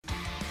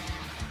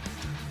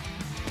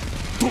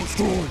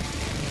Destroy!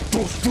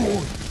 Destroy!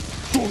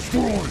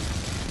 Destroy!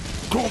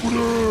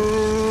 Company!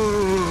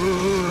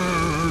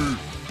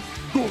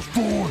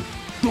 Destroy!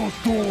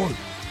 Destroy!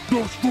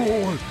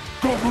 Destroy!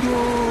 Company!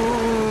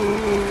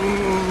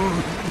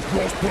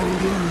 Ross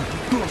Purdy!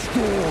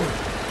 Destroy!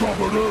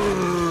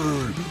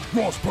 Company!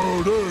 Ross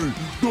Purdy!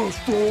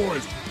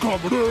 Destroys!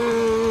 Company!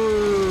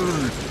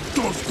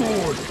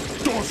 Destroy!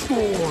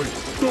 Destroy!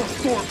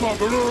 Destroy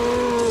Company!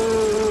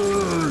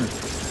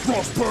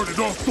 Ross Purdy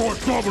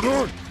destroys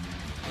Company!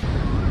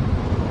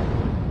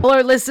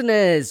 Hello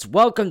listeners,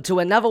 welcome to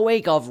another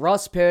week of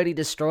Ross Purdy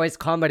Destroys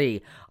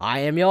Comedy. I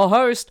am your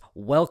host,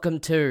 welcome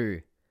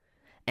to.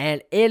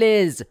 And it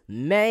is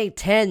May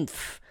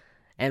 10th,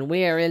 and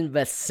we are in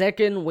the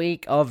second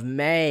week of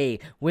May,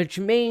 which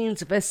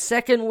means the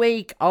second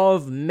week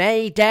of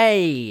May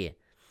Day.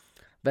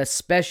 The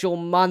special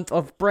month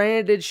of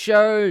branded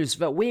shows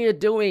that we are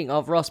doing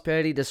of Ross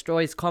Purdy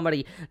Destroys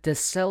Comedy to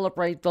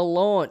celebrate the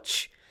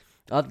launch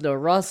of the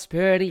Ross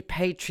Purdy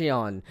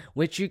Patreon,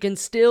 which you can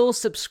still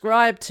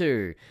subscribe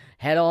to.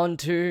 Head on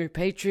to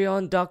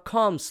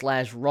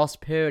patreon.com/Ross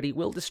Purdy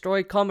Will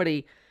Destroy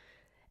Comedy,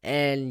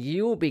 and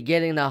you'll be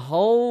getting a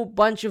whole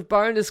bunch of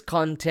bonus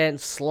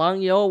content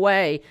slung your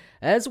way,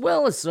 as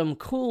well as some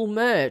cool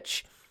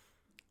merch,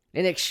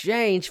 in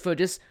exchange for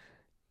just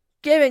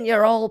giving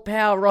your old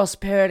pal Ross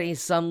Purdy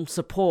some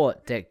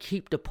support to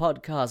keep the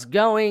podcast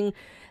going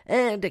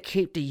and to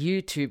keep the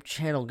YouTube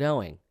channel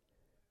going.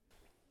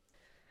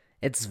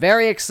 It's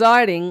very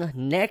exciting.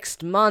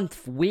 Next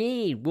month,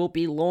 we will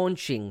be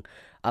launching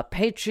a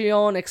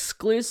Patreon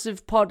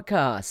exclusive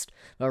podcast,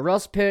 the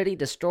Ross Purdy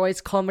Destroys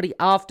Comedy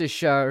After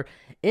Show,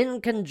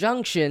 in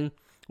conjunction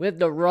with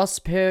the Ross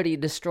Purdy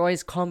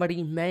Destroys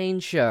Comedy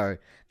main show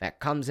that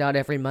comes out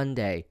every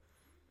Monday.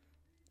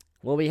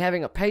 We'll be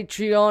having a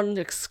Patreon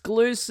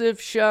exclusive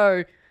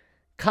show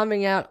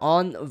coming out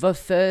on the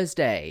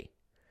Thursday,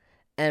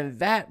 and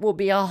that will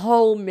be a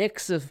whole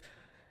mix of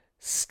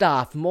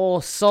stuff,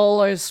 more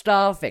solo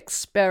stuff,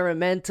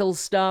 experimental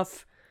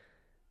stuff,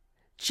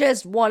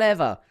 just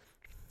whatever,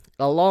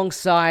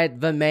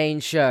 alongside the main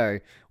show,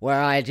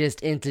 where I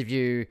just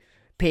interview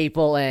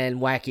people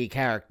and wacky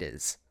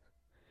characters.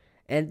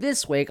 And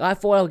this week, I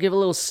thought I'll give a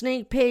little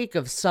sneak peek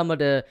of some of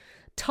the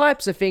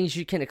types of things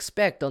you can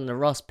expect on the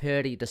Ross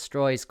Purdy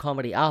Destroys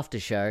Comedy After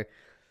Show.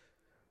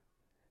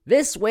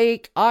 This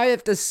week, I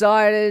have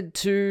decided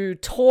to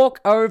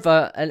talk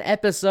over an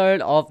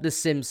episode of The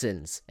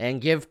Simpsons and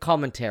give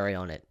commentary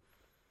on it.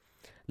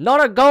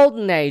 Not a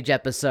Golden Age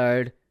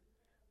episode,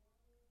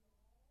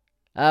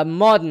 a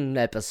modern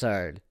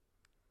episode.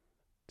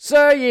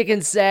 So you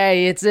can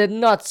say it's a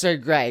not so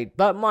great,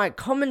 but my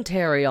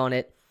commentary on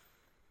it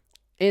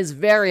is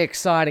very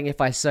exciting if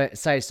I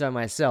say so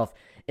myself.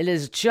 It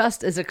is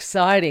just as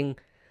exciting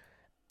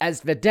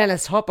as the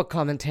Dennis Hopper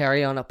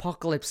commentary on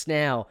Apocalypse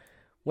Now,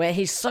 where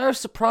he's so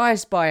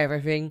surprised by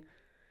everything,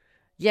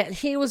 yet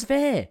he was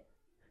there.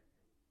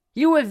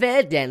 You were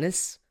there,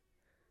 Dennis.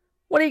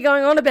 What are you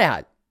going on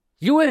about?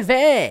 You were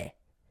there.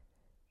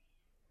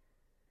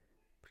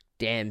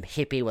 Damn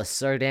hippie was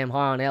so damn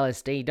high on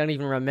LSD, don't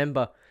even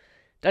remember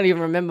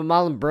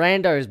Marlon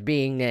Brando's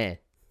being there.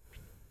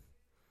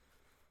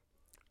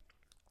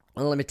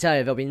 Well, let me tell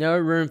you, there'll be no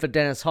room for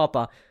Dennis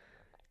Hopper,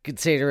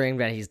 considering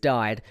that he's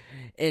died,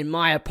 in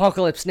my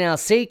Apocalypse Now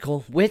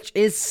sequel, which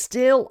is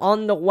still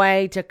on the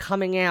way to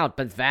coming out,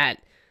 but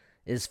that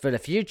is for the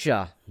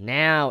future.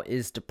 Now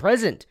is the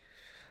present,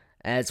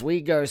 as we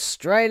go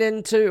straight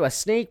into a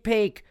sneak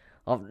peek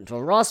of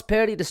the Ross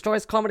Purdy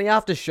Destroys Comedy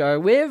After Show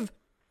with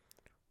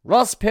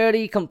Ross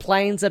Purdy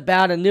complains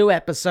about a new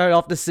episode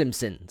of The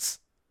Simpsons.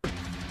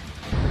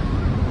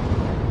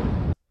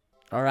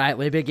 Alright,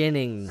 we're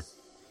beginning.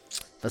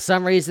 For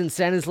some reason,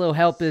 Santa's little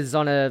helper is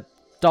on a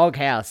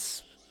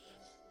doghouse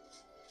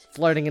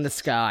floating in the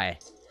sky.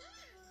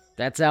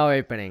 That's our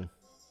opening.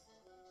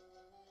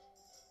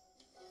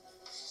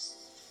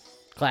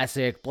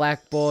 Classic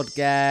blackboard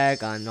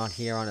gag. I'm not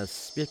here on a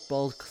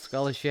spitball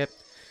scholarship.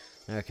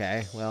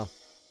 Okay, well,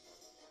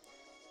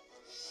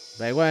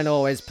 they weren't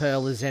always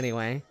pearlers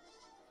anyway.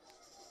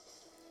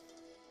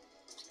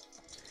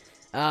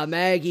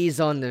 Maggie's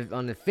on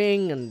the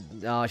thing,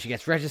 and she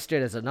gets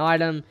registered as an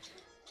item.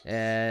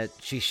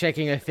 She's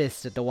shaking her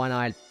fist at the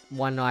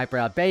one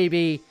eyebrow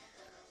baby.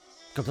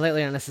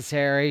 Completely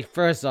unnecessary.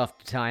 First off,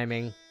 the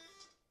timing.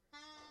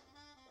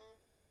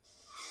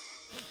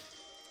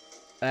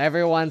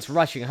 Everyone's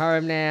rushing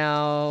home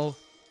now.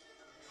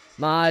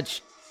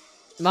 Marge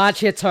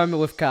hits Homer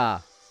with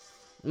car.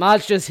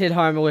 Marge just hit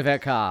Homer with her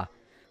car.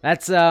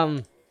 That's,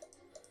 this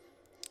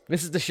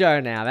is the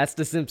show now. That's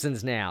The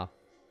Simpsons now.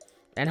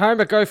 And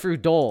Homer go through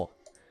door.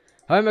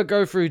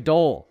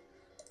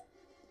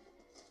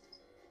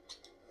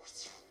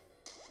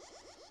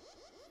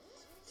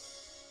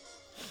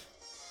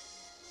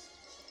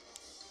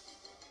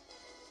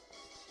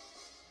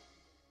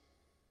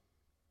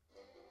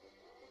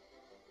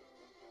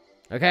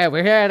 Okay,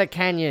 we're here at a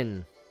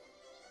canyon.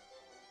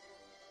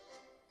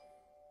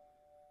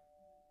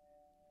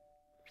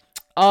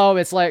 Oh,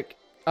 it's like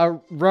a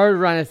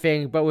Roadrunner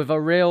thing, but with a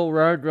real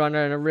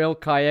Roadrunner and a real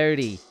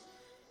Coyote.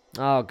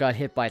 Oh, got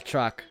hit by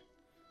truck.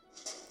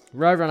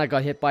 Roadrunner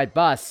got hit by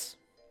bus.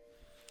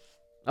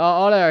 Oh,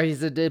 Otto,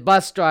 he's a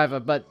bus driver,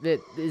 but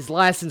his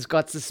license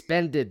got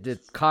suspended, the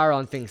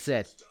Chiron thing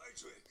said.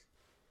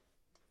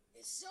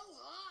 It's so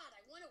hot,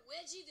 I want to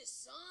wedgie the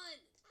sun.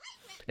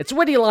 It's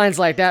witty lines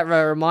like that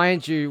that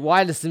remind you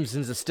why The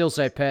Simpsons are still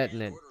so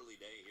pertinent. Orderly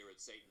day here at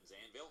Satan's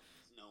Anvil.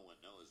 No one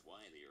knows why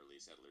the early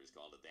settlers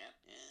called it that,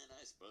 and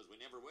I suppose we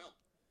never will.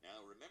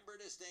 Now remember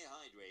to stay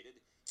hydrated.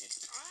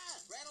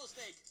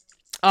 Rattlesnake!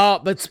 Oh,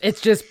 but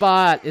it's just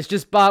Bart. It's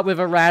just Bart with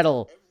a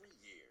rattle. Every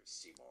year,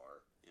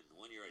 Seymour. And the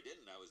 1 year I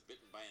didn't, I was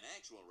bitten by an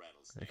actual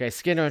rattlesnake. Okay,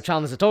 Skinner and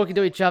Chalmers are talking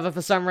to each other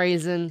for some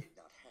reason.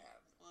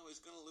 Well, I was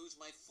gonna lose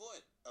my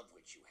foot, of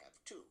which you have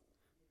two.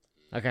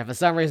 Okay, for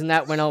some reason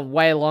that went on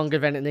way longer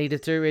than it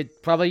needed to.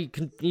 It probably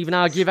can even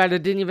argue that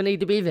it didn't even need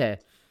to be there.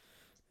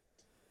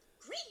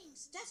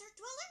 Greetings, desert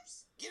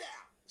dwellers. Get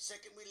out!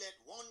 Second we let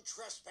one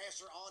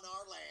trespasser on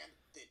our land,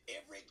 then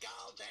every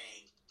gall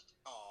dang.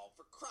 Oh,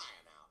 for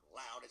crying out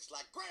loud, it's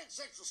like Grand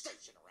Central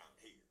Station around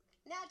here.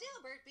 Now,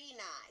 Dilbert, be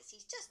nice.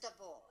 He's just a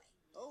boy.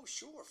 Oh,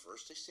 sure.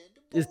 First they said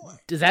the boy.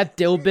 Is that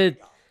Dilbert,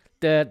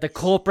 the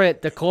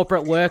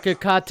corporate worker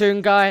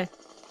cartoon guy?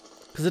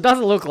 Because it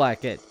doesn't look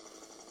like it.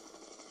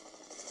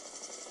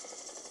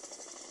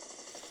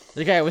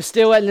 Okay, we're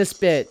still in this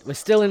bit. We're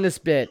still in this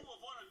bit. You have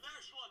won a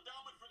National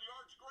Endowment for the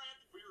Arts grant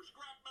for your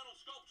scrap metal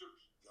sculptures.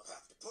 You'll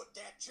have to put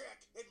that check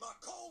in my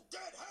cold,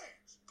 dead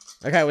hands.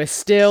 Okay, we're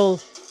still...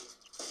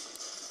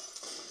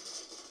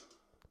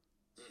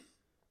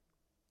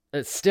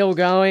 It's still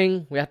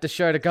going. We have to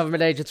show the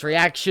government agent's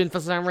reaction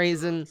for some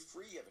reason.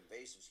 Free of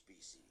invasive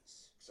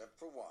species, except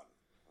for one,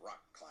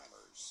 rock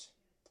climbers.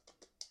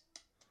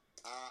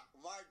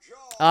 My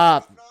jaw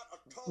is not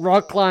a total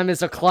Rock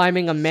climbers are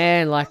climbing a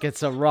man like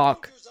it's a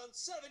rock. creatures on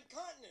 7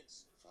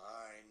 continents.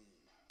 Fine.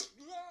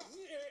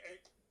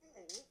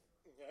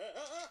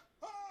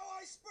 Oh,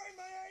 I sprained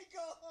my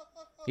ankle.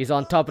 He's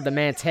on top of the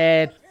man's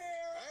head.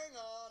 Hang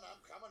on, I'm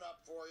coming up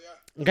for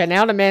you. Okay,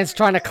 now the man's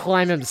trying to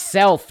climb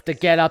himself to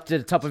get up to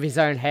the top of his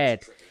own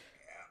head.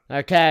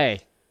 Okay.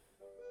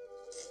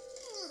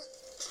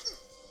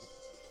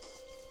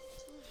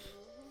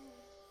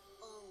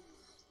 Oh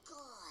my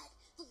god,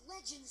 the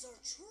legends are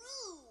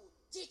true.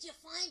 Did you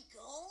find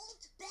gold?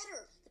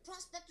 Better, the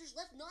prospectors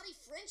left naughty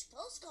French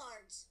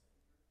postcards.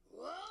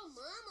 Whoa,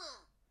 mama.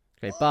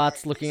 Okay,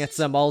 Bart's looking at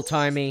some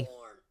old-timey...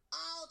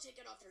 I'll take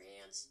it off your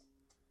hands.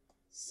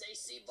 Say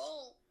c'est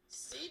bon.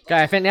 C'est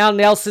Okay, I think now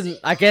Nelson...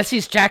 I guess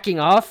he's jacking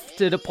off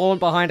to the porn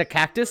behind a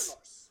cactus.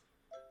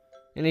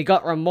 And he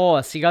got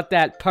remorse. He got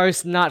that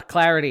post-nut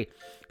clarity.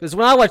 Because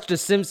when I watch The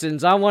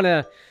Simpsons, I want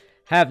to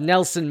have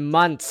Nelson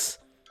Muntz.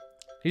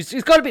 He's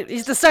got to be...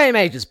 He's the same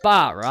age as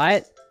Bart,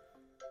 right?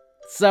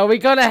 So we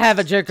got to have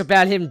a joke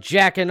about him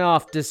jacking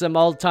off to some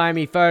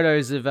old-timey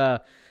photos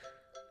of,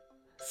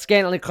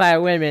 scantily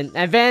clad women.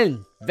 And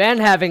then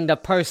having the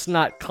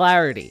post-nut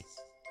clarity.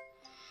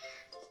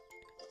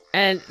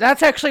 And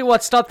that's actually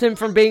what stopped him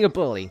from being a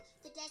bully.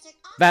 The desert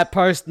also That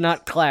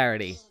post-nut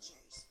clarity.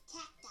 dangers,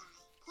 cacti,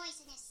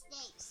 poisonous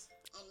snakes,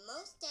 and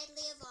most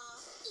deadly of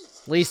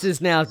all,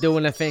 Lisa's now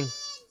doing a thing.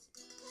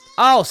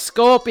 Oh,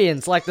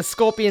 scorpions, like the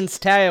scorpion's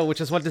tail, which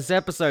is what this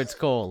episode's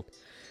called.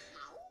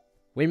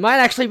 We might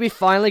actually be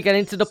finally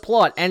getting to the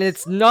plot, and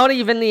it's not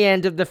even the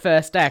end of the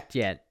first act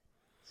yet.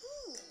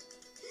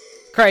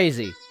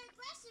 Crazy. Now they're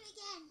aggressive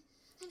again.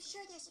 I'm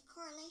sure there's a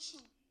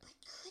correlation, but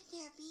could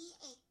there be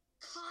a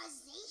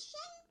causation?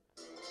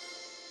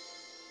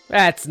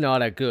 That's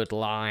not a good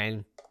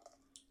line.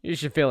 You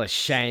should feel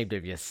ashamed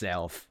of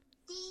yourself.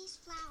 These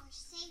flowers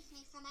saved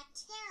me from a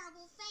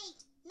terrible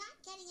fate, not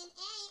getting an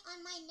A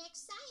on my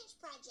next science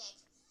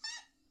project.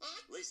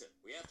 Lisa,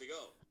 we have to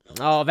go.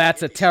 Oh,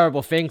 that's a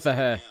terrible thing for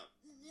her.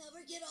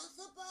 Never get off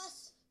the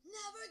bus!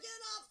 Never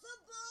get off the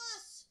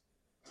bus!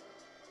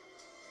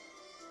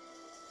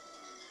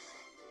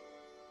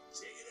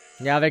 Check it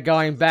out. Now they're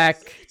going back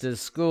to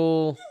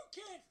school.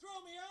 You can't throw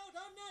me out.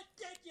 I'm not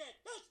dead yet.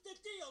 That's the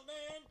deal,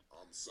 man.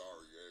 I'm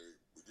sorry,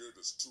 Abe. You're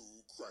just too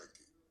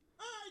cranky.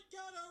 I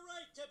got a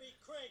right to be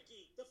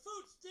cranky. The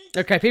food stinks.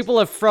 Okay, people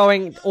are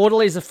throwing...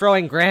 Orderlies are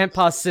throwing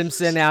Grandpa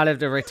Simpson out of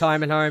the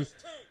retirement home.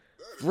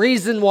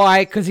 Reason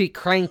why, because he's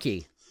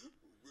cranky.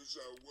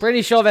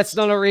 Pretty sure that's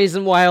not a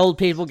reason why old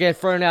people get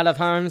thrown out of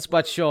homes,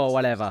 but sure,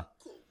 whatever.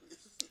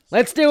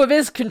 Let's deal with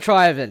his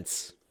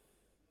contrivance.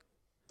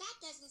 That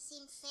doesn't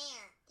seem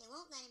fair. They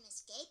won't let him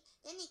escape,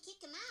 then they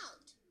kick him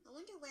out. I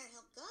wonder where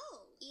he'll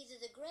go. Either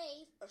the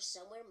grave or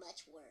somewhere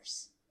much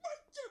worse.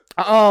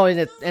 Oh,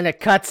 and it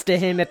cuts to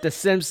him at the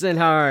Simpson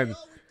home.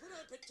 All we put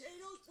on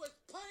potatoes was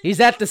pine. He's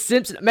at the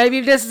Simpson...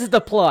 Maybe this is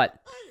the plot.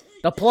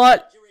 The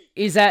plot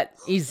is that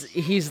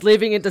he's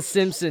living at the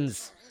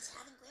Simpsons. He's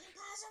having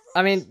grandpa's a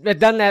I mean, they've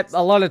done that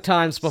a lot of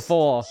times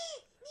before. I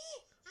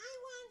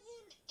want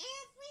him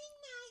every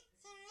night,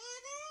 forever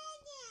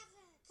and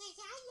ever. 'Cause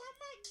I love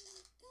my...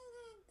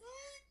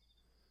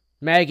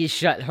 Maggie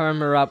shut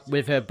Homer up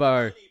with her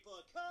bow. Funny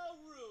book. How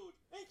rude.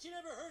 Ain't you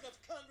never heard of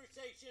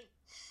conversation?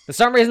 For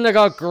some reason, they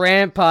got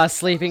Grandpa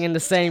sleeping in the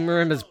same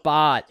room as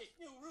Bart. This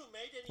new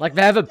roommate and he Like,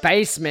 they have a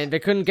basement. They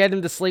couldn't get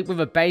him to sleep with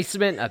a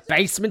basement. A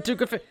basement took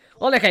a...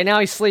 Well, okay,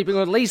 now he's sleeping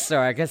with Lisa.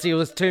 I guess he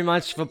was too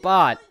much for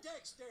Bart.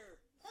 Dexter.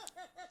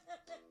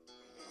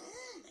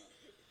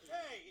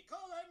 Hey, you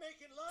call that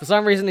making love? For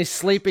some reason, he's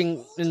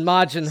sleeping in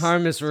Marge and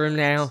Homer's room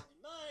now. In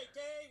my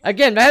day,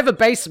 Again, they have a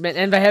basement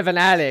and they have an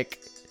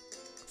attic.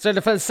 So,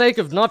 for the sake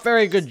of not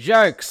very good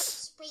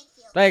jokes,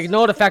 Springfield. they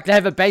ignore the fact they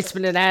have a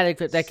basement and attic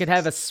that they could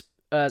have a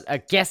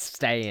guest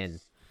stay in. Dad,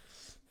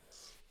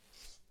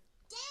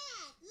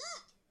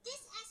 look! This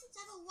essence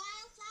of a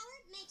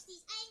wildflower makes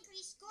these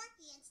angry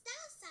scorpions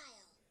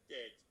docile.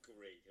 that's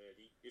great,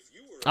 honey. If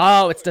you were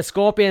Oh, it's the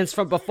scorpions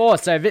from before,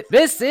 so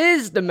this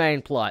is the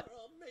main plot.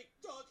 I'll make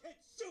doghead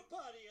soup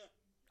out of you.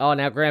 Oh,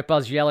 now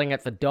Grandpa's yelling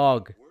at the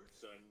dog.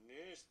 Works on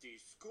nasty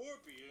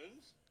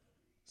scorpions.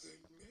 Then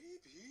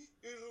maybe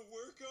it'll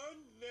work on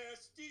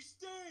nasty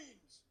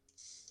stains.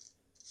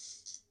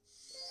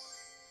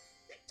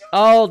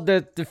 Oh,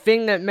 the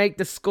thing that make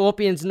the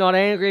scorpions not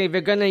angry,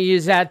 they're gonna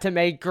use that to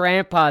make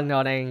Grandpa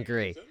not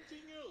angry. Something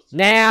else.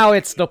 Now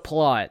it's the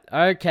plot.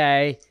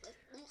 Okay.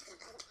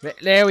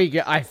 There we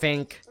go, I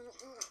think. Why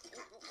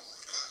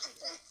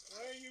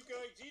are you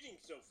guys eating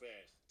so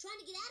fast? Trying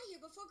to get out of here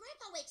before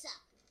Grandpa wakes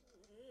up.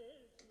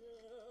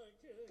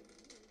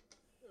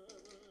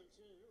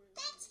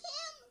 That's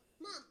him!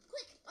 Mom,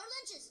 quick, our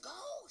lunches. Go,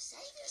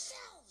 save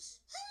yourselves.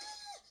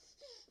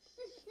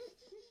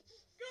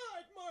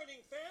 Good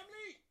morning,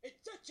 family.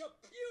 It's such a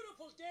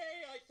beautiful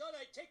day. I thought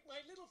I'd take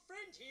my little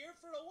friend here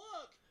for a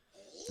walk.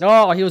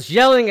 Oh, he was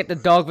yelling at the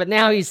dog, but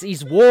now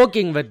he's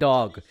walking the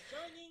dog.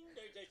 Shining,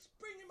 there's a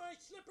spring in my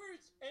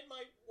slippers, and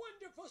my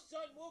wonderful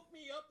son woke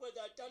me up with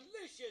a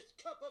delicious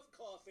cup of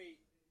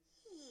coffee.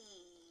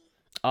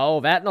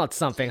 Oh, that's not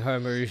something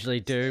Homer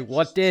usually do.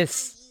 What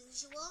this?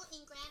 Unusual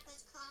in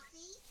Grandpa's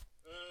coffee.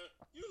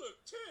 You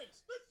look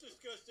tense. Let's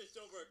discuss this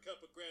over a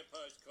cup of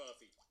Grandpa's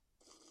coffee.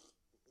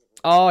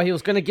 Oh, he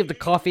was gonna give the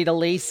coffee to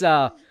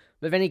Lisa,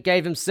 but then he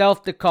gave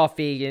himself the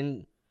coffee,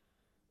 and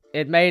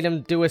it made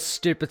him do a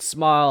stupid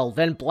smile,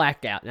 then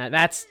blackout. Now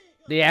that's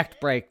the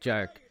act break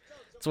joke.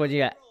 That's what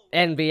you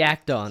end the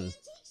act on. Antique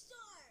store.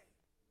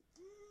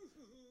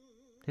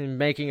 Him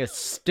making a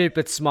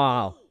stupid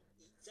smile.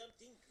 Eat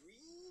something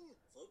green?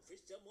 Vote for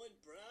someone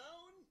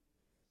brown?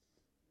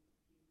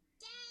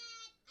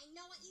 Dad, I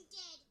know what you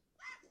did.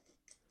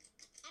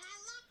 And I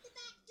locked the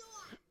back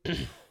door.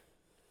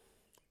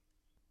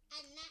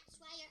 And that's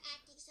why you're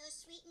acting so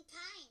sweet and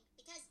kind.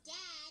 Because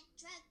Dad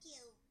drugged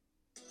you.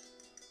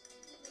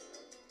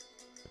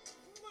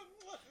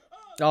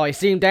 Oh, he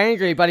seemed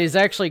angry, but he's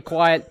actually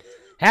quite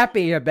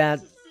happy about...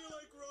 Feel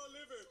like raw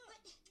liver.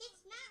 But it's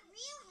not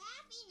real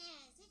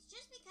happiness. It's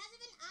just because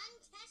of an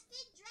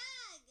untested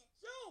drug.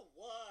 So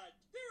what?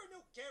 There are no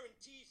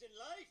guarantees in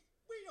life.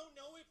 We don't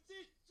know if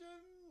this,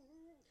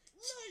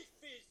 life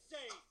is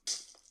safe.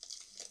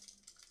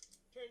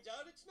 Turns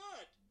out it's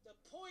not. The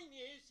point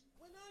is,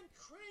 when I'm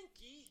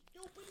cranky,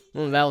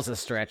 nobody That was a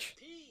stretch.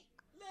 P.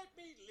 Let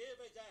me live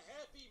as a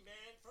happy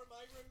man for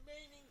my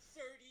remaining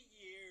 30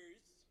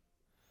 years.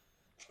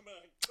 Come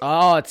on.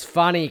 Oh, it's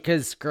funny,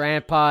 because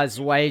Grandpa's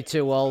way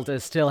too old to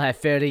still have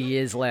 30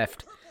 years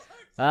left.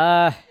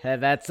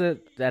 That's a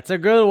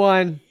good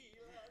one.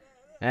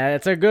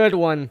 That's a good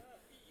one.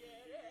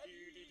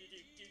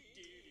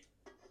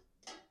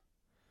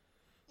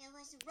 It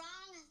was wrong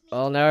of me.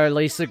 Oh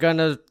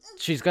no,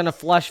 she's gonna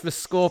flush the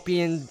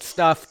scorpion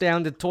stuff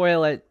down the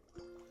toilet.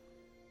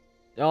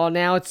 Oh,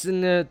 now it's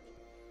in the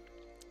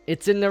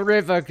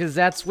river, because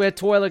that's where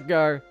toilet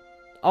go.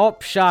 Oh,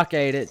 shark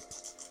ate it.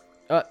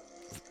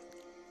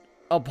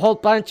 A whole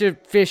bunch of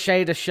fish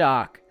ate a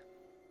shark.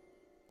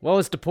 What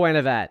was the point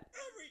of that?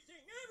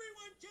 Everything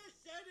everyone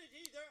just said is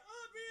either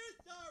obvious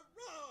or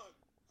wrong.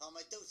 I'm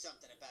gonna do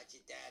something about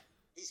you, Dad.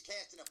 He's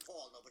casting a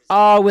pall. Nobody's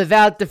Oh,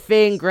 without the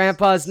thing,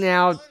 Grandpa's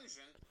now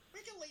we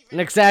can leave an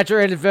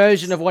exaggerated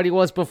version of what he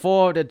was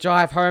before to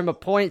drive home a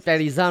point that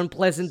he's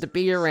unpleasant to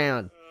be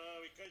around.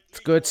 It's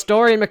good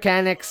story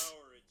mechanics.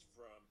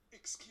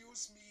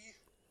 Excuse me.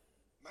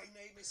 My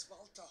name is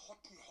Walter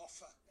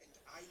Hottenhoffer, and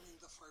I'm in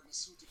the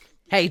pharmaceutical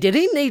business. Hey, did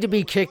he need to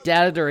be kicked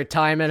out of the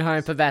retirement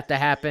home for that to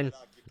happen?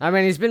 I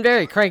mean, he's been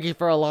very cranky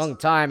for a long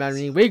time. I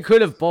mean, we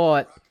could have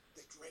bought,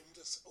 That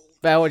renders old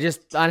but we're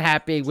just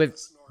unhappy with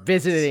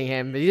visiting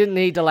him. He didn't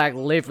need to, like,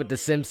 live with the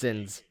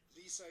Simpsons.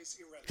 Lisa is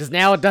irrelevant. Because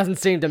now it doesn't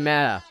seem to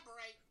matter.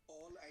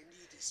 All I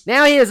need is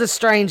Now he has a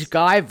strange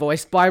guy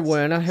voiced by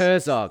Werner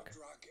Herzog.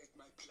 drug at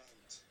my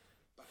plant.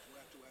 But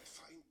where do I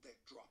find that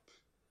drop?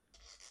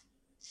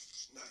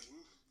 9,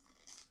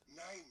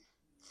 9,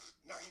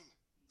 9, 9.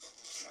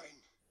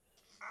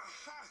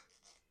 Aha!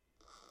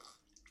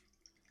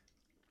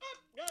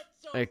 Not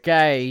so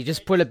Okay, he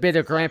just put a bit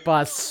of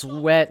Grandpa's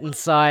sweat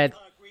inside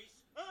Grease.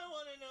 I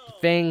want to know.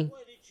 thing.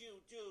 What did you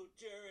do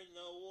during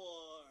the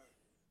war?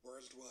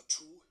 World War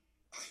II?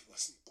 I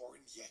wasn't born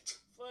yet.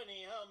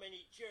 Funny how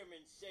many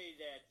Germans say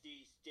that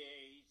these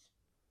days.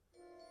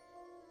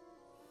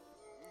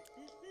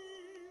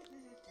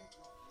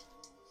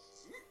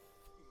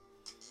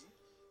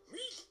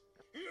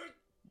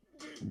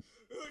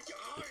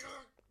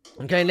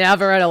 Okay, now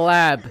they're at a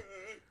lab.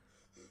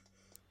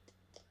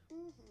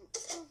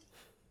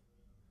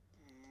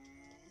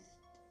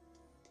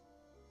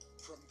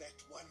 From that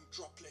one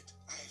droplet,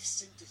 I have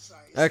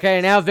synthesized.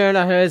 Okay, now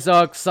Werner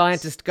Herzog,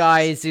 scientist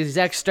guy, he's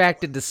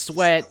extracted the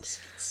sweat,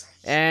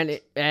 and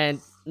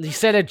he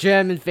said a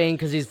German thing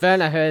because he's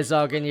Werner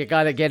Herzog, and you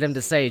gotta get him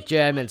to say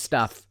German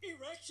stuff.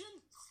 Erection?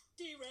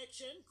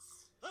 Direction?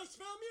 I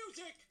smell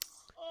music!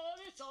 Oh,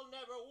 this'll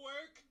never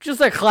work.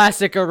 Just a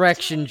classic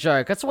erection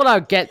joke. That's what I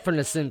get from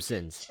The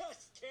Simpsons.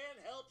 Just can't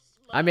help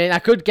I mean, I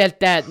could get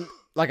that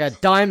like a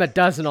dime a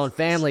dozen on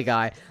Family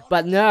Guy,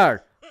 but no,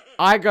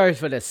 I go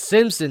for The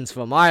Simpsons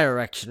for my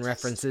erection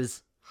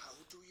references. How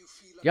do you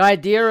feel The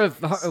idea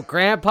of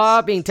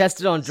Grandpa being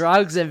tested on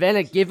drugs and then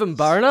a given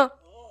boner?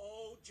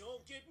 Oh,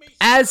 don't get me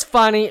As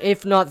funny,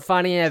 if not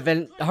funnier,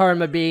 than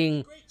Homer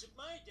being greats of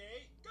my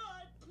day.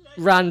 God bless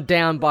run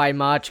down by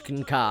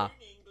Marchkin car.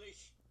 in English.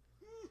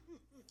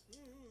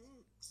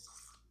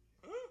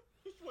 Huh?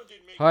 This one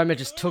didn't make Homer me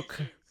just feel took...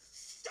 anything.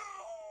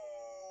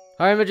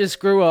 Homer just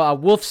grew a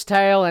wolf's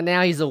tail and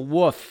now he's a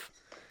wolf.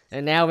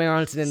 And now we're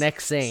on to the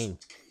next scene.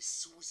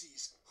 case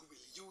Susies who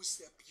will use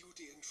their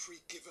beauty and free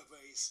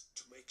giveaways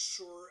to make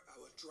sure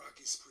our drug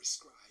is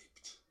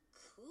prescribed?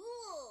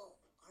 Cool.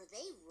 Are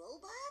they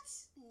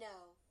robots?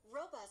 No,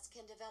 robots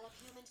can develop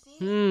human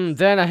feelings.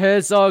 Werner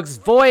Herzog's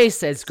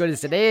voice, as good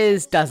as it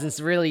is, doesn't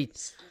really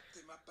Scoop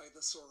them up by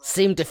the Sorority.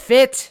 seem to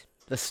fit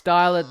the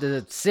style of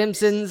The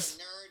Simpsons.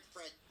 Nerd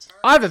for a turn.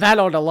 Either that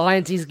or the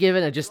lines he's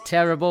given are just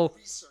terrible.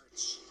 Research.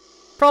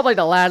 Probably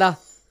the latter.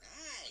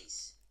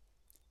 Nice.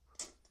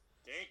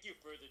 Thank you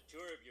for the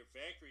tour of your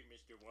factory,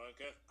 Mr.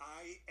 Wonka.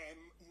 I am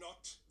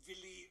not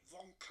Willy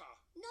Wonka.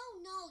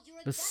 No, you're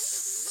a For guy with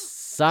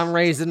some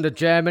reason, the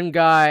German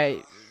guy...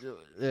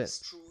 It's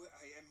true,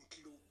 I am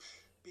Gloop.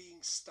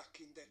 Being stuck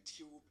in that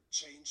tube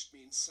changed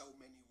me in so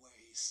many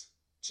ways.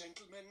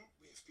 Gentlemen,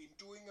 we've been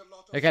doing a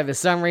lot of... Okay, for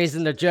some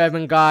reason, the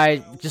German guy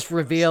just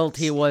revealed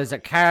he was a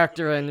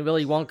character in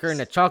Willy Wonka in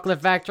the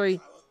Chocolate Factory. Our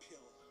pill.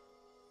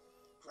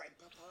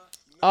 Grandpapa,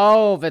 no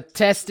Oh, the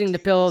testing the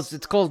pills.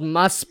 It's called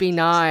Must Be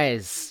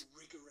Nice.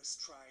 rigorous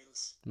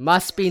trials.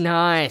 Must be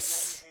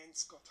nice.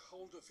 Hands got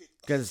hold of it.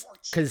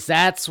 Cause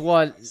that's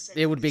what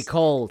it would be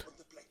called. On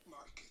the black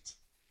market.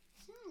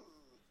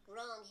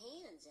 wrong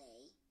hands,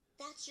 eh?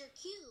 That's your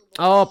cube.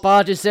 Oh,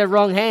 Bart just said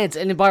wrong hands,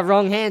 and by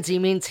wrong hands he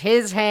means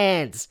his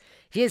hands.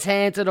 His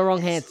hands are the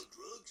wrong hands. Drugs?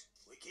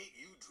 Why can't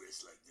you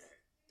dress like that?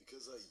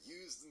 Because I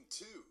use them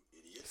too,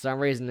 idiot. For some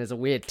reason there's a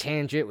weird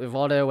tangent with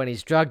Otto and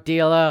his drug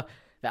dealer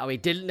that we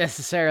didn't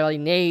necessarily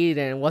need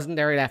and it wasn't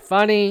very that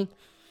funny.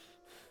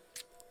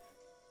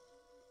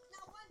 No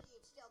wonder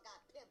you've still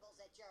got pimples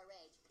at your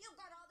age. You've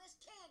got all this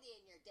candy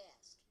in your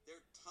desk.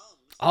 Their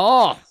tongues.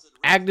 Oh,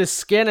 Agnes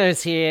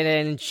Skinner's here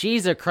and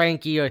she's a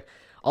cranky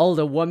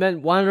older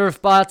woman. Wonder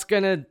if Bart's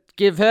gonna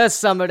give her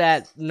some of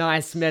that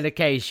nice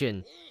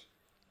medication.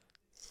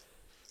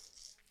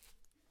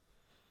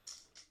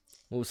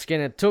 Well,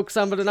 Skinner took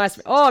some of the nice...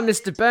 Oh,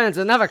 Mr. Burns,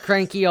 another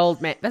cranky old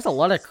man. There's a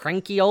lot of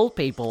cranky old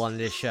people on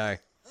this show.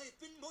 I've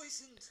been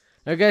moistened.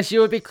 I guess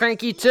you would be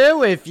cranky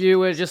too if you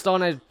were just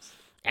on an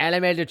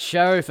animated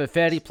show for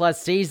 30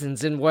 plus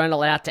seasons and weren't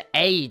allowed to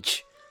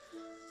age.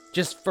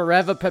 Just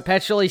forever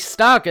perpetually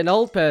stuck, an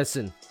old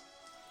person.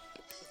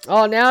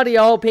 Oh, now the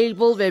old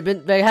people,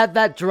 they had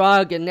that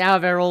drug and now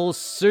they're all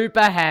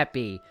super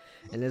happy.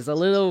 And there's a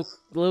little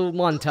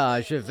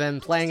montage of them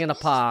playing in a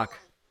park.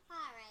 All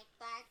right,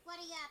 Bart, what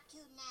are you up to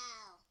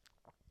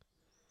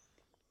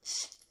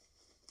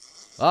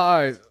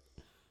now? Uh-oh.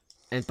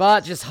 And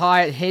Bart just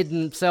hid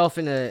himself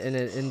in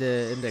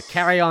the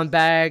carry-on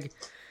bag.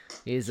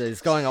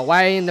 He's going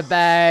away in the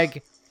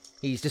bag.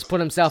 He's just put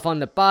himself on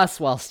the bus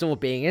while still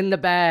being in the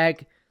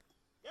bag.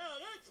 Now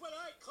that's what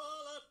I call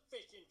a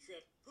fishing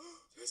trip.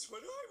 That's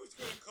what I was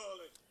gonna call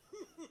it.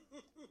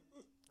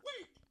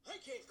 Wait, I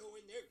can't go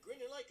in there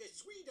grinning like a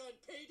Swede on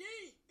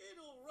payday.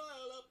 It'll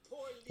rile up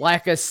poor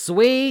Like a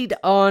Swede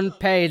on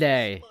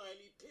payday.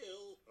 Smiley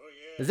pill. Oh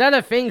yeah. Is that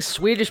a thing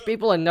Swedish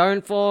people are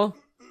known for?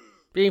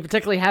 Being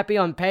particularly happy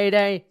on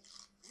payday?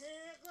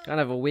 Kind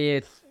of a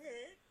weird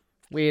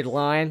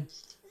line. $3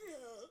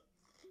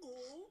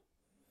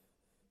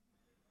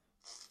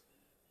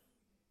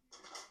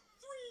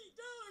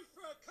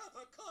 for a cup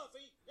of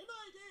coffee. In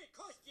my day, it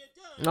cost you a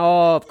dime.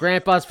 Oh,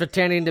 Grandpa's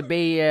pretending to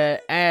be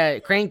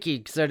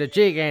cranky so the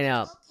jig ain't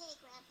up. Okay,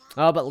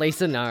 Grandpa. Oh, but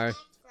Lisa, no. Act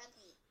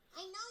grumpy.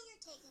 I know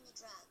you're taking the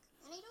drug,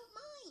 and I don't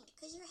mind,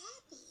 because you're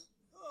happy.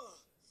 Oh,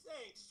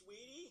 thanks,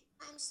 sweetie.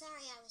 I'm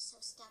sorry I was so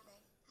stubborn.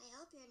 I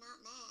hope you're not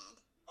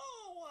mad.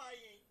 Oh, I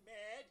ain't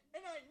mad,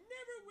 and I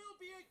never will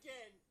be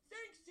again.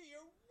 Thanks to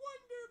your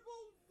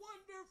wonderful.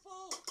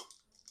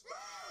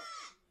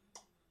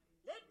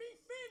 Let me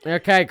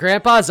finish. Okay,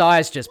 Grandpa's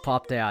eyes just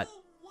popped out.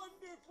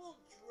 Wonderful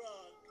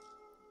drug.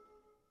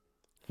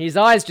 His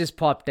eyes just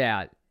popped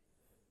out.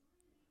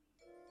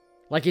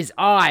 Like his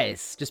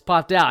eyes just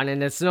popped out,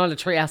 and it's not a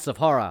Treehouse of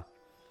Horror.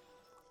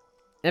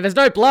 And there's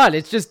no blood;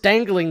 it's just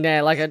dangling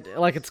there like a cartoon.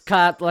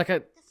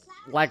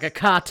 Side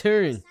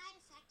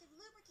effect of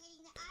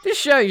lubricating the This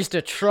show used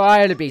to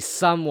try to be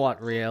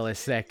somewhat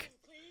realistic.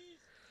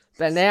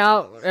 But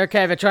now,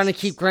 okay, they're trying to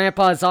keep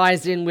Grandpa's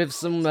eyes in with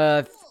some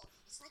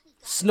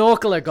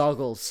snorkeler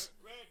goggles.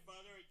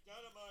 Grandfather is not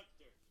a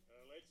monster.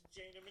 Let's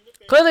chain him in the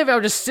bed. Clearly they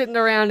were just sitting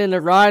around in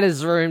the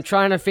writer's room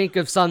trying to think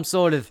of some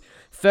sort of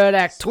third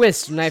act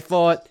twist, and they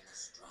thought,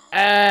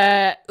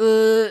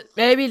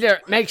 maybe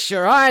there makes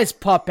your eyes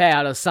pop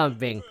out or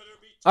something.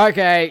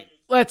 Okay,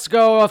 let's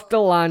go off to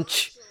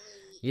lunch.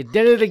 You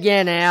did it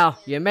again, Al.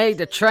 You made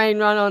the train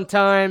run on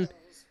time.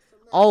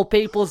 Old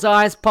people's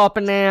eyes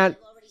popping out. I've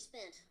already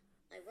spent,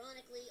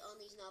 ironically, on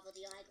these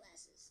novelty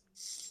eyeglasses.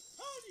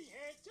 Howdy,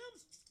 handsome.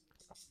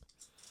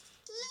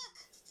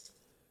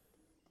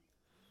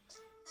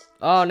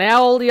 Look! Oh,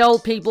 now all the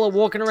old people are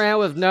walking around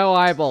with no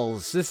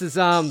eyeballs. This is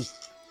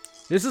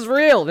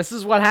real. This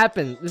is what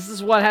happened. This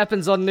is what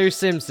happens on New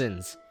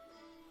Simpsons.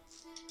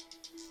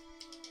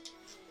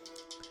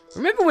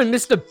 Remember when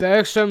Mr.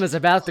 Bergstrom was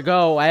about to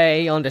go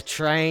away on the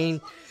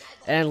train,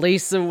 and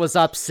Lisa was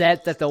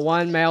upset that the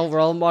one male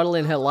role model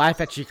in her life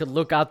that she could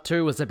look up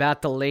to was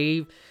about to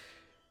leave?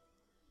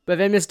 But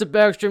then Mr.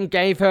 Bergstrom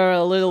gave her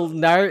a little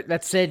note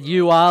that said,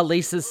 "You are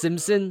Lisa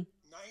Simpson."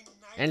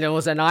 And it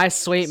was a nice,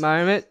 sweet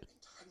moment.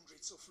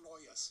 Hundreds of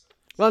lawyers.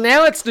 Well,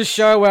 now it's the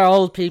show where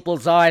old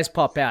people's eyes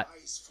pop out.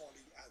 Eyes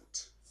falling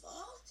out.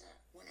 Walter,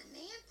 when a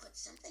man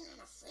puts something on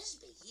a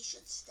frisbee, he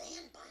should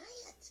stand by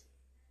it.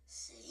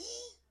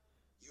 See?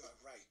 You are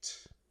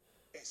right.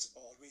 As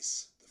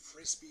always, the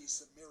frisbee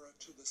is a mirror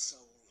to the soul.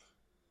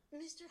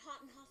 Mr.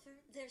 Hottenhoffer,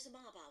 there's a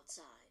mob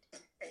outside.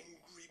 An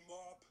angry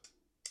mob.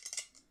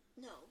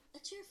 No, a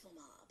cheerful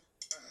mob.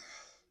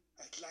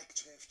 I'd like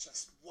to have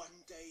just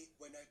one day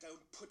when I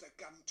don't put a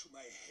gun to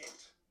my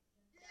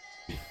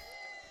head.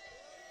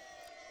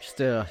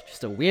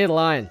 Just a weird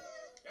line.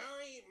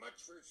 I ain't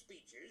much for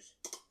speeches.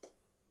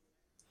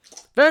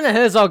 Werner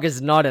Herzog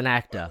is not an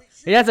actor.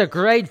 He has a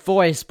great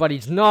voice, but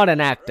he's not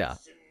an actor.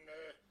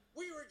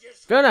 We were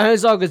just Werner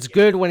Herzog is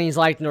good when he's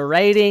like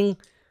narrating,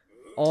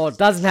 or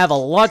doesn't have a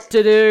lot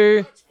to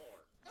do.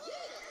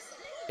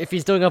 If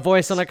he's doing a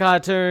voice on a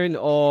cartoon,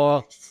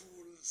 or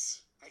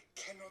Fools, I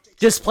cannot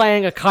just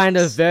playing a kind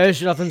of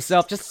version of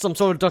himself, just some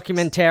sort of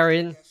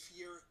documentarian.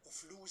 fear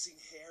of losing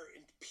hair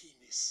and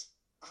penis.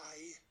 I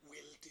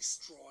will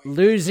destroy.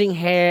 Losing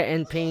hair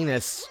and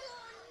penis.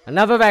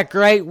 Another of that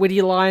great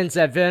witty lines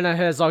that Werner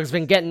Herzog's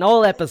been getting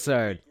all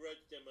episode.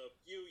 grudged them a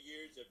few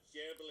years of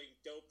shambling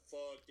dope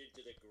fogged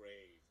into the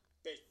grave.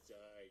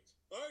 Besides,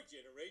 our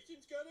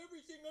generation's got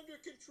everything under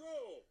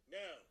control.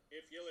 Now,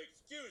 if you'll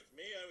excuse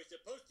me, I was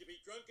supposed to be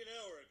drunk an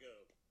hour ago.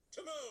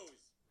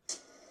 Tomos!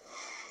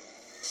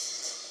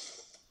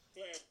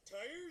 Flat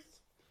tires?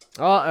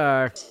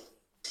 Uh-oh.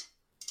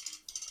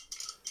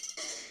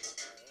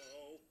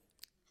 Oh,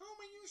 How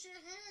many use your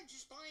head?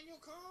 Just buy a new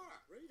car.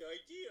 great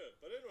idea,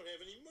 but I don't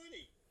have any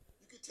money.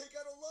 You could take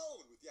out a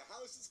loan with your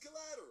house as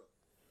collateral.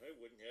 I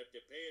wouldn't have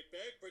to pay it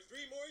back for 3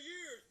 more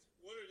years.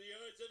 What are the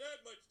odds of that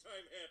much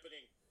time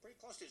happening? Pretty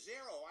close to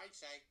zero, I'd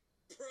say.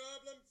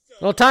 Problem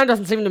solved. Well, time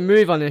doesn't seem to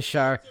move on this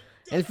show.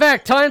 In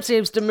fact, time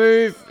seems to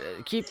move,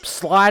 keep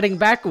sliding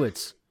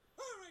backwards.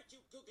 All right,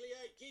 you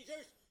googly-eyed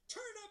geezers,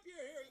 turn up your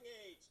hearing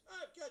aids.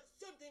 I've got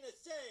something to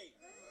say.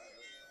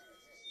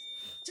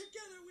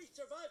 Together we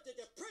survived the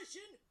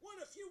Depression, won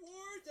a few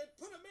wars, and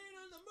put a man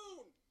on the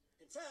moon.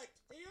 In fact,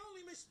 the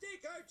only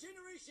mistake our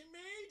generation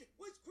made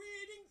was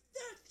creating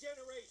that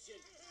generation.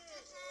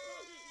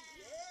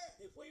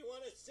 If we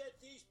want to set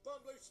these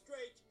bumblers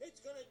straight, it's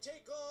gonna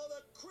take all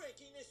the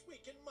crankiness we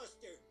can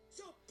muster.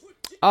 So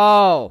put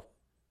Oh.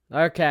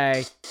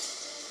 Okay.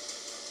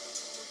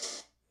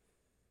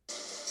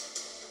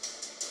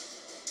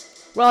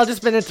 Well, I've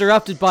just been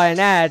interrupted by an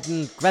ad,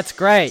 and that's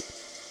great.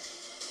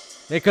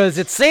 Because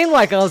it seemed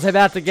like I was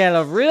about to get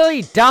a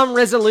really dumb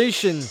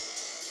resolution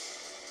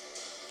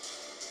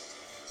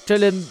to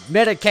the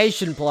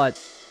medication plot.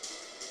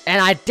 And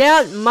I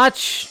doubt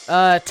much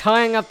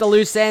tying up the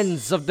loose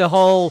ends of the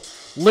whole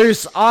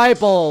loose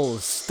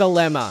eyeballs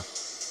dilemma.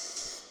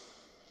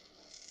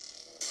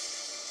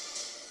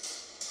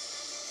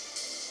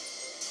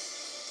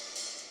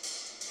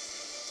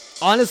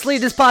 Honestly,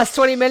 this past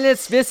 20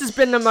 minutes, this has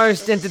been the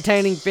most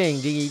entertaining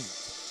thing. The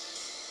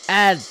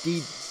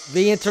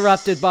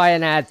interrupted by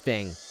an ad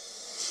thing.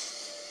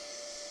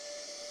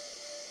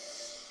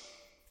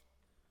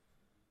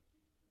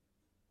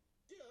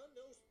 down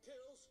those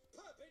pills,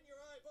 pop in your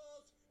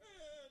eyeballs,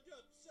 and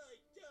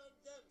upside down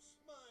them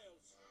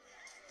smiles.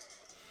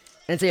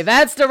 And see,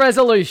 that's the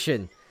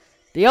resolution.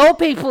 The old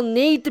people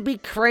need to be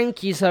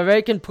cranky so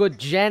they can put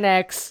Gen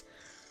X,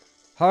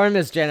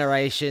 Homer's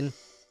generation,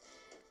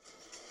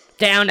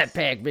 down a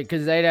peg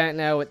because they don't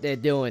know what they're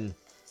doing.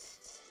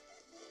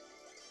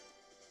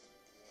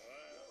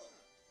 Wow,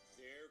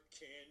 their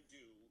can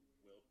do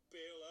will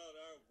bail out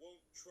our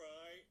won't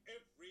try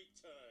every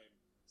time.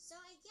 So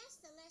I guess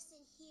the lesson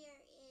here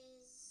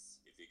is...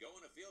 If you go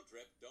on a field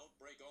trip, don't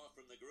break off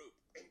from the group.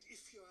 And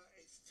if you're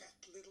a fat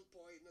little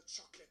boy in a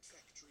chocolate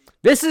factory,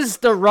 This is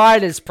the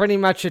writers pretty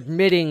much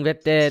admitting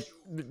that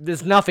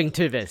there's nothing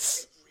to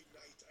this. every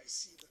night I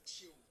see the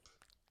tube.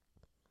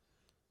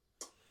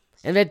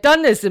 And they've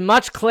done this in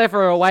much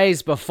cleverer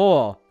ways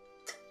before.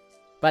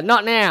 But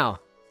not now.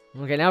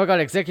 Okay, now we've got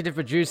executive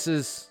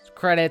producers,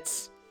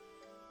 credits.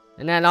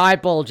 And that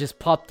eyeball just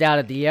popped out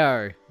of the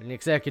O. An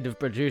executive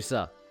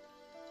producer.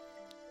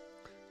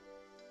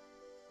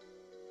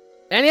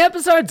 And the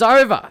episode's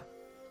over.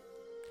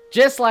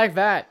 Just like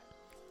that.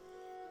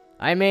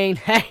 I mean,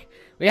 hey,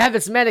 we have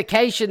this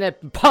medication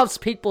that pops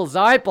people's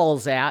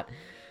eyeballs out.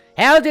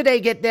 How did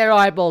they get their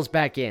eyeballs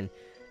back in?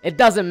 It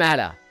doesn't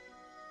matter.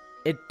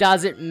 It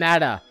doesn't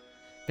matter.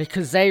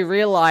 Because they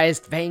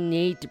realized they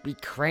need to be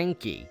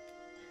cranky.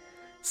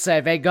 So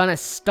they're gonna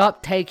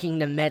stop taking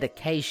the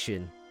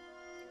medication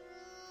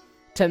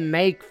to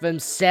make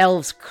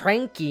themselves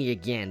cranky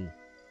again.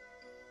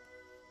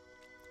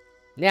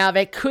 Now,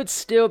 they could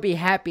still be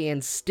happy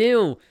and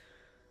still,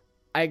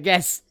 I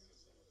guess,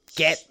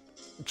 get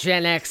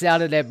Gen X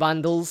out of their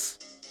bundles,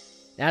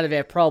 out of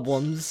their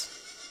problems.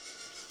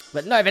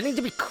 But no, they need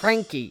to be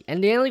cranky.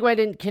 And the only way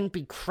they can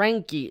be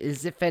cranky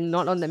is if they're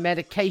not on the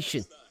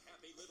medication.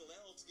 Happy Little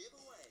Elves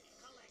giveaway.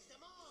 Collect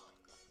them all.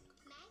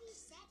 Maddie's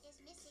set is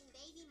missing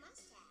baby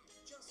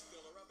must-have. Just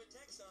fill her up at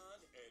Texon,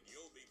 and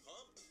you'll be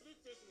pumped. This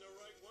isn't the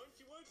right one.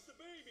 She wants the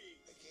baby.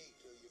 I can't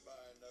till you buy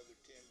another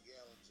 10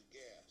 gallons of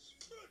gas.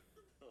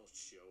 I'll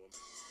show him.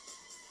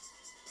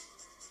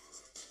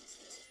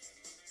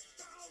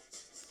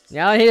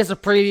 Now here's a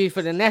preview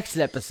for the next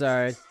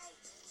episode.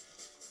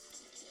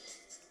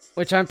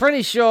 Which I'm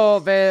pretty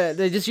sure they're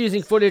just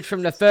using footage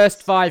from the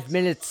first 5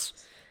 minutes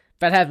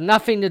that have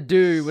nothing to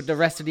do with the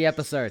rest of the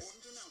episode.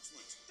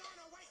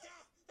 Donna, wake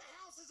up! The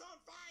house is on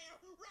fire!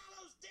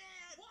 Rollo's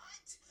dead!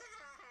 What?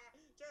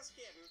 Just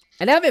kidding.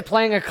 And now they're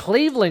playing a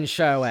Cleveland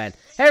show ad.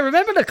 Hey,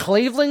 remember the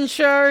Cleveland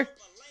show?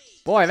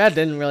 Boy, that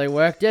didn't really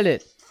work, did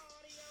it?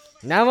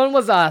 No one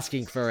was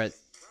asking for it.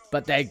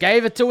 But they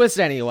gave it to us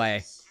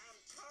anyway.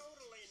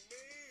 Totally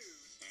nude.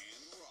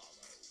 And Rollo.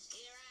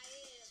 Here I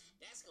am.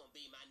 That's gonna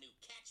be my new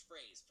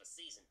catchphrase for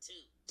season 2.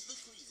 The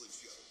Cleveland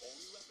Show. All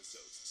new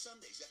episodes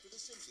Sundays after The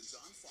Simpsons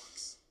on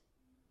Fox.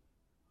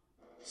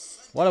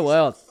 What a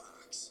world.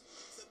 Fox.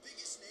 The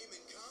biggest name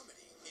in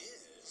comedy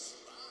is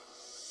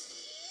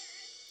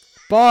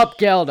Bob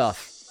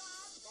Geldof.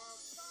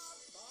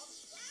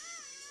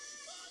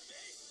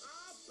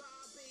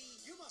 Bobby.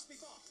 You must be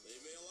Bob.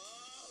 Leave me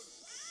alone.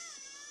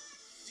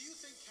 Do you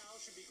think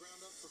cows should be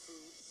ground up for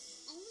food?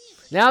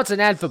 Only if Now it's an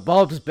ad for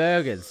Bob's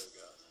Burgers.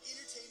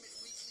 Entertainment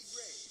Weekly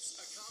raves.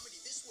 A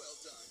comedy this well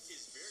done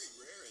is very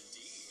rare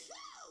indeed.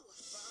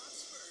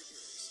 Bob's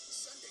Burgers.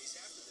 Sundays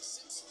after The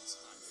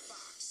Simpsons on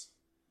Fox.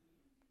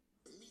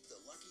 Meet the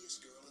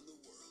luckiest girl in the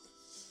world.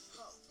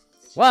 Hope.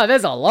 Wow,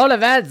 there's a lot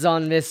of ads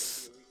on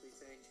this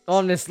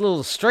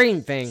little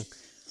stream thing.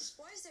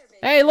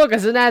 Hey, look,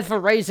 it's an ad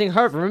for Raising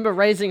Hope. Remember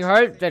Raising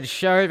Hope? That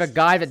show the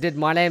guy that did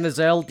My Name is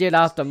Earl did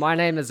after My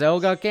Name is Earl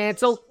got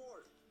cancelled?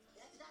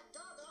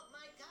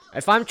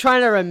 If I'm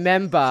trying to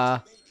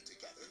remember,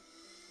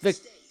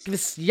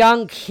 this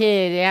young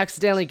kid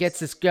accidentally gets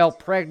this girl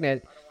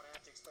pregnant,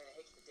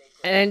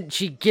 and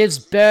she gives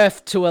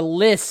birth to a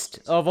list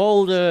of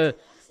all the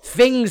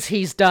things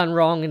he's done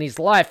wrong in his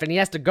life, and he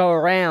has to go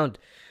around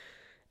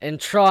and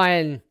try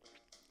and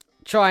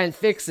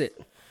fix it.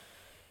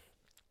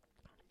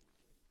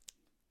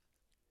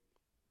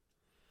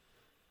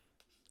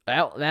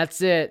 Well,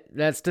 that's it.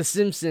 That's The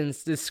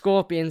Simpsons, The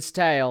Scorpion's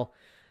Tale.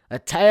 A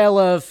tale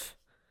of...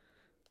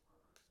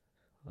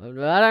 I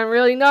don't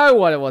really know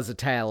what it was a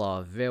tale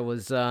of. It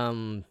was,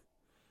 a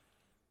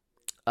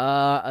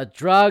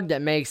drug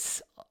that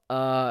makes,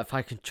 if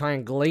I can try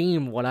and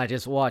glean what I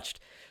just watched.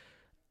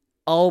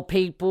 Old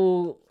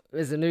people,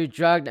 there's a new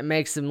drug that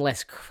makes them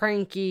less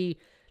cranky.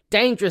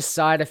 Dangerous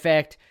side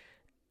effect.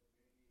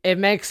 It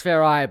makes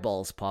their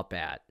eyeballs pop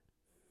out.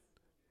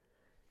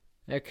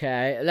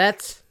 Okay,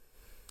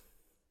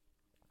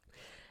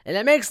 and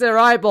it makes their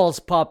eyeballs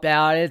pop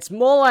out. It's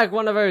more like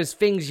one of those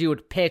things you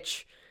would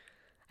pitch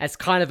as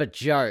kind of a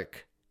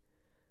joke.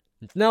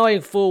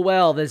 Knowing full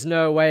well there's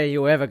no way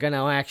you're ever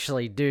gonna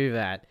actually do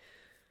that.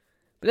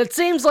 But it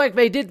seems like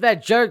they did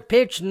that joke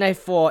pitch and they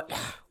thought,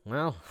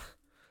 well,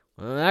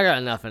 I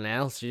got nothing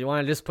else. You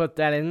wanna just put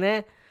that in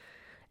there?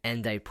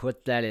 And they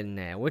put that in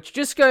there. Which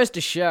just goes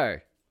to show,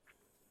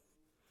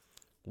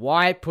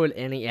 why put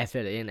any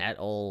effort in at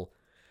all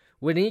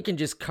when you can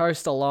just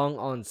coast along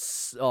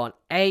on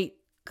 8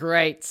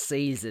 great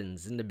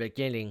seasons in the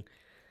beginning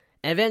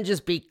and then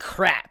just be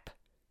crap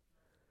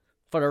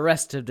for the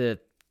rest of the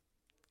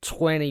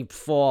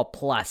 24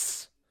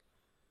 plus.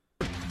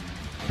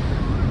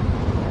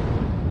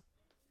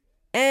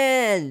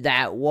 And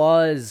that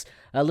was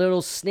a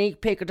little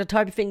sneak peek of the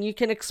type of thing you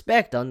can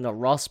expect on the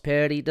Ross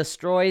Purdy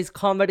Destroys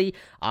Comedy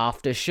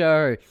After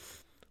Show,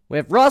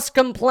 where Ross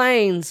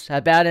complains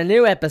about a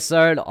new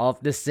episode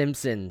of The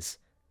Simpsons.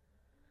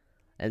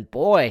 And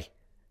boy,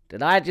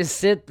 did I just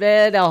sit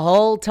there the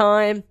whole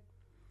time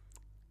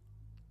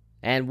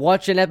and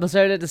watch an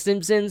episode of The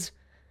Simpsons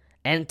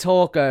and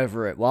talk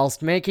over it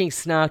whilst making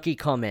snarky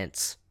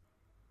comments.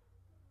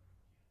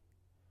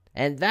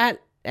 And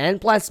that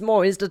and plus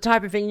more is the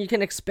type of thing you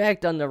can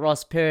expect on the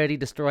Ross Purdy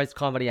Destroys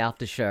Comedy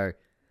After Show.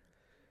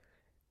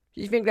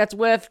 You think that's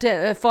worth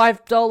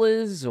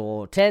 $5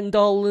 or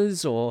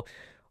 $10 or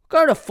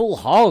go to full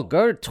hog,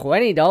 go to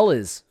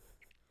 $20.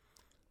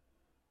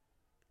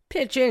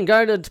 Pitch in,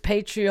 go to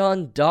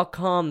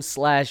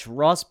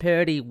patreon.com/Ross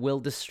Purdy Will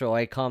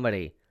Destroy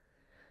Comedy.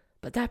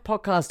 But that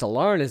podcast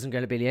alone isn't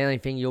going to be the only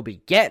thing you'll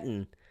be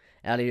getting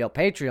out of your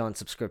Patreon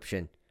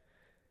subscription.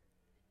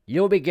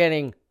 You'll be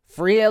getting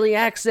free early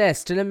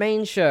access to the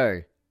main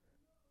show.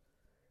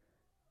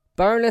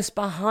 Bonus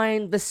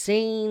behind the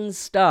scenes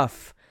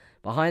stuff.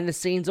 Behind the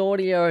scenes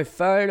audio,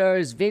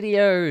 photos,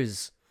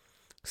 videos.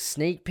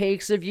 Sneak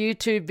peeks of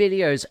YouTube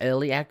videos.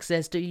 Early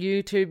access to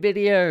YouTube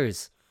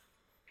videos.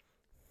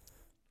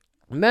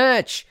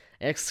 Merch.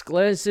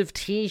 Exclusive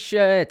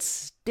t-shirts,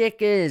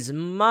 stickers,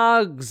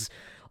 mugs.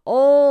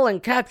 All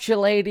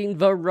encapsulating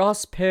the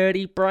Ross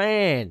Purdy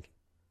brand.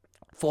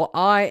 For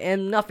I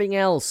am nothing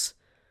else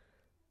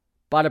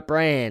but a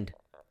brand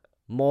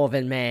more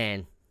than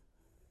man.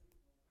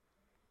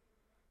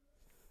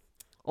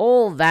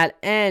 All that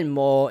and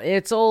more.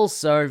 It's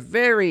also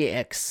very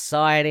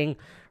exciting.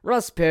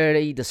 Ross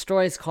Purdy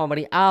Destroys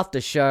Comedy After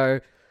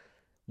Show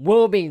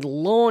will be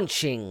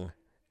launching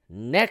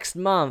next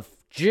month,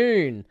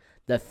 June,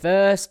 the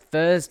first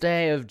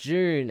Thursday of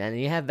June, and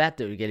you have that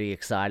to get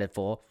excited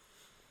for.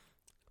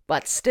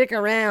 But stick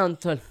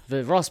around to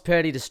the Ross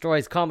Purdy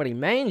Destroys Comedy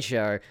main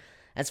show,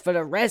 as for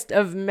the rest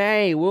of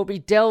May, we'll be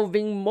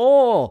delving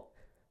more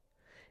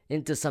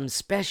into some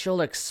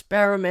special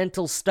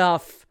experimental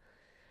stuff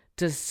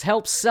to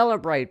help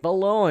celebrate the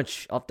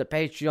launch of the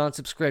Patreon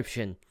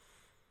subscription.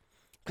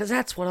 Because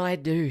that's what I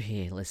do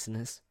here,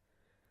 listeners.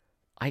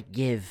 I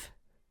give.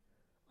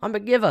 I'm a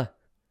giver.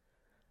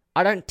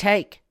 I don't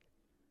take.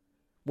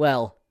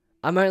 Well,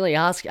 I'm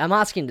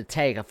asking to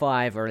take a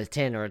 5 or a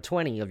 10 or a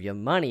 20 of your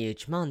money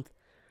each month.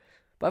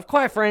 But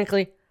quite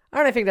frankly,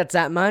 I don't think that's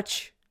that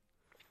much.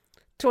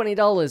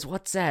 $20,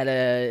 what's that?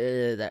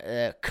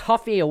 A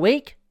coffee a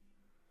week?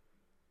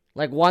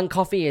 Like one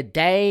coffee a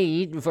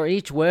day for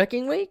each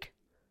working week?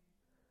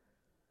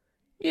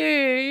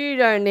 You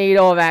don't need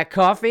all that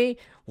coffee.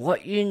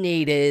 What you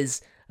need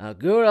is a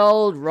good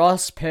old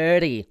Ross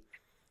Purdy.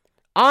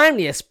 I'm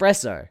the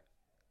espresso.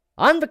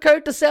 I'm the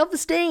code to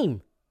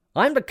self-esteem.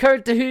 I'm the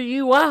code to who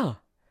you are.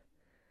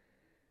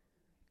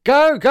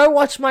 Go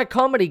watch my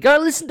comedy. Go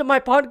listen to my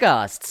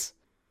podcasts.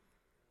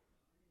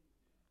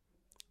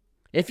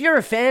 If you're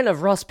a fan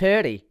of Ross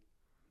Purdy,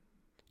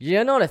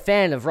 you're not a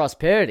fan of Ross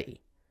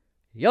Purdy.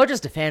 You're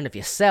just a fan of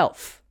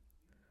yourself.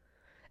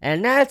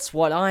 And that's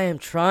what I am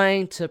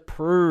trying to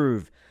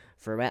prove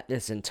throughout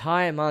this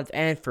entire month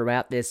and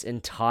throughout this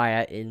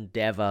entire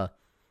endeavor.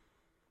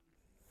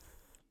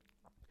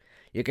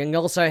 You can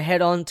also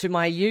head on to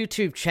my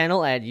YouTube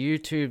channel at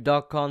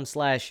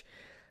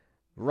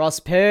youtube.com/Ross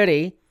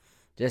Purdy.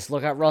 Just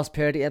look up Ross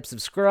Purdy and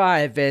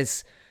subscribe.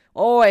 There's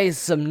always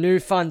some new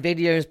fun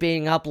videos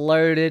being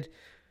uploaded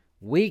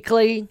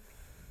weekly.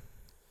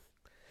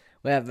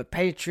 We have a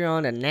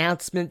Patreon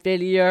announcement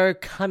video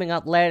coming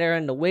up later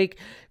in the week,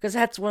 because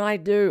that's what I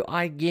do.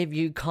 I give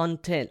you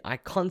content. I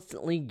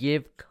constantly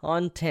give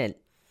content.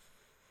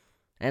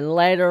 And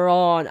later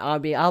on, I'll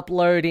be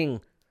uploading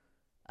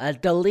a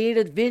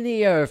deleted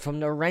video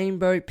from the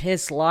Rainbow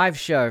Piss live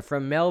show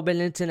from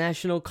Melbourne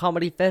International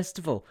Comedy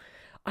Festival.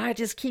 I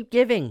just keep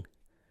giving.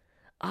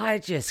 I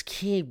just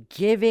keep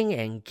giving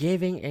and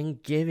giving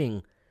and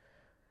giving.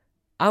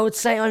 I would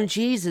say I'm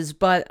Jesus,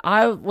 but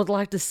I would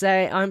like to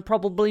say I'm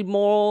probably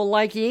more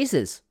like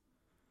Jesus.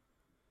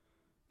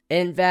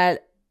 In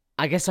that,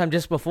 I guess I'm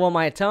just before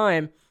my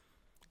time,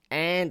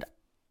 and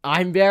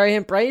I'm very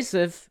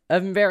abrasive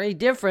and very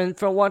different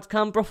from what's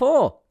come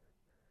before.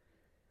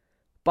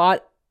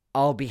 But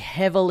I'll be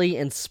heavily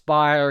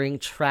inspiring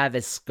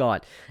Travis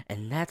Scott,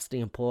 and that's the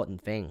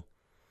important thing.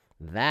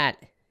 That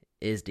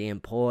is the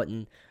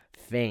important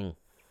thing.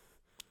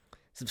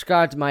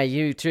 Subscribe to my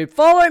YouTube.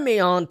 Follow me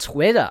on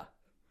Twitter.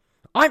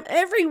 I'm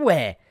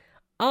everywhere.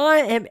 I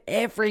am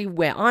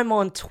everywhere. I'm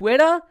on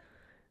Twitter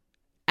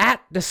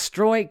at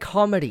Destroy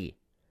Comedy.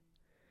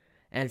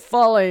 And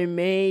follow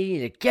me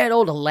to get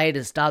all the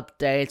latest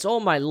updates, all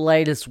my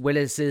latest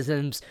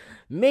witticisms,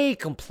 me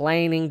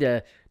complaining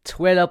to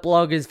Twitter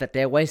bloggers that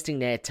they're wasting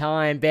their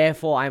time,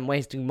 therefore I'm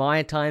wasting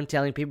my time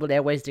telling people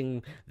they're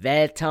wasting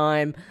their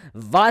time,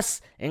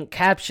 thus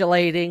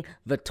encapsulating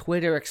the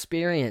Twitter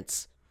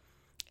experience.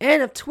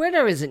 And if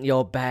Twitter isn't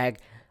your bag,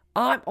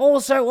 I'm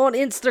also on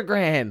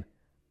Instagram.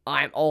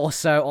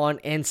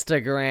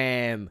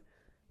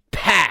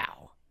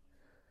 Pow!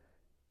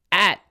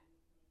 At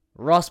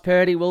Ross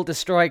Purdy Will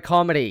Destroy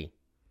Comedy.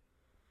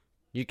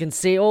 You can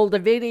see all the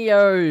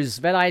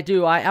videos that I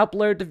do. I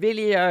upload the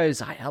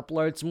videos. I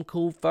upload some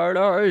cool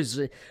photos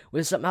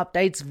with some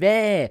updates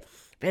there.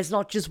 There's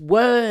not just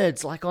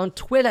words like on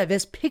Twitter.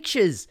 There's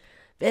pictures.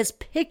 There's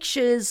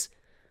pictures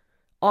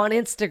on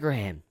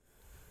Instagram.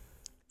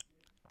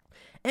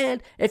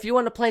 And if you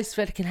want a place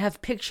that can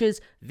have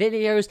pictures,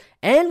 videos,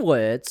 and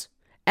words,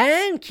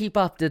 and keep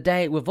up to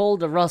date with all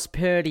the Ross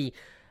Purdy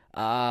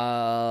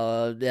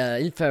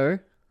info.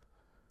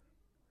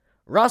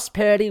 Ross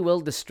Purdy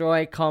will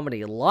destroy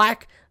comedy.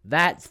 Like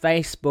that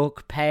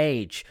Facebook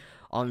page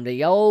on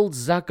the old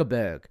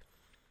Zuckerberg.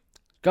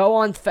 Go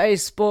on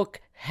Facebook,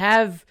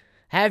 have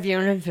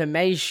your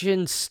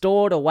information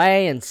stored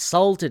away and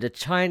sold to the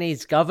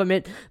Chinese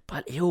government,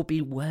 but it'll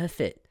be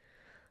worth it.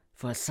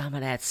 For some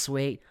of that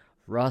sweet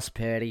Ross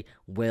Purdy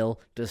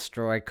will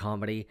destroy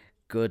comedy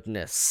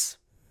goodness.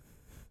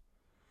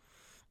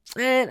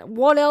 And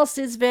what else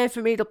is there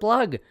for me to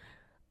plug?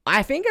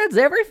 I think that's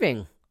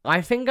everything.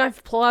 I think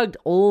I've plugged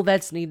all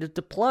that's needed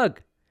to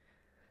plug.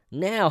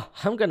 Now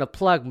I'm gonna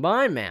plug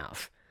my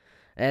mouth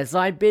as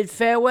I bid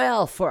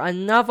farewell for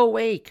another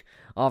week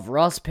of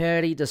Ross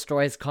Purdy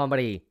Destroys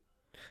Comedy.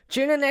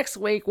 Tune in next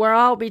week where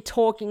I'll be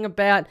talking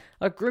about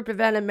a group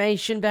of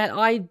animation that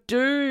I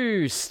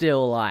do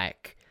still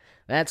like.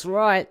 That's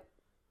right,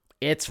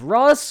 it's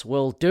Ross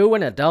Will Do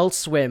an Adult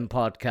Swim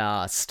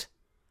podcast.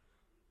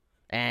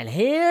 And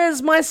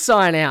here's my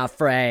sign-out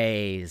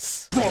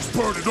phrase. Ross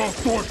Purdy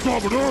Destroys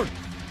Comedy!